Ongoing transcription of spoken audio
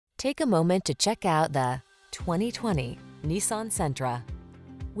Take a moment to check out the 2020 Nissan Sentra.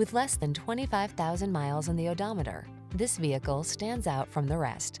 With less than 25,000 miles on the odometer, this vehicle stands out from the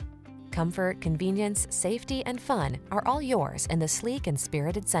rest. Comfort, convenience, safety, and fun are all yours in the sleek and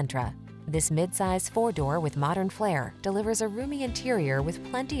spirited Sentra. This midsize four-door with modern flair delivers a roomy interior with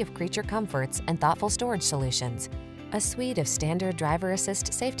plenty of creature comforts and thoughtful storage solutions, a suite of standard driver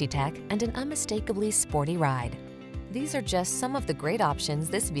assist safety tech, and an unmistakably sporty ride. These are just some of the great options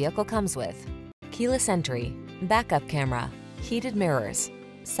this vehicle comes with: keyless entry, backup camera, heated mirrors,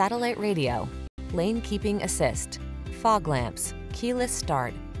 satellite radio, lane keeping assist, fog lamps, keyless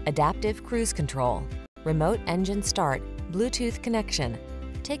start, adaptive cruise control, remote engine start, Bluetooth connection.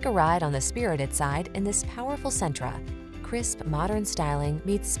 Take a ride on the spirited side in this powerful Sentra. Crisp, modern styling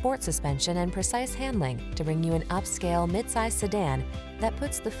meets sport suspension and precise handling to bring you an upscale midsize sedan that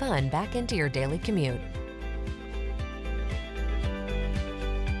puts the fun back into your daily commute.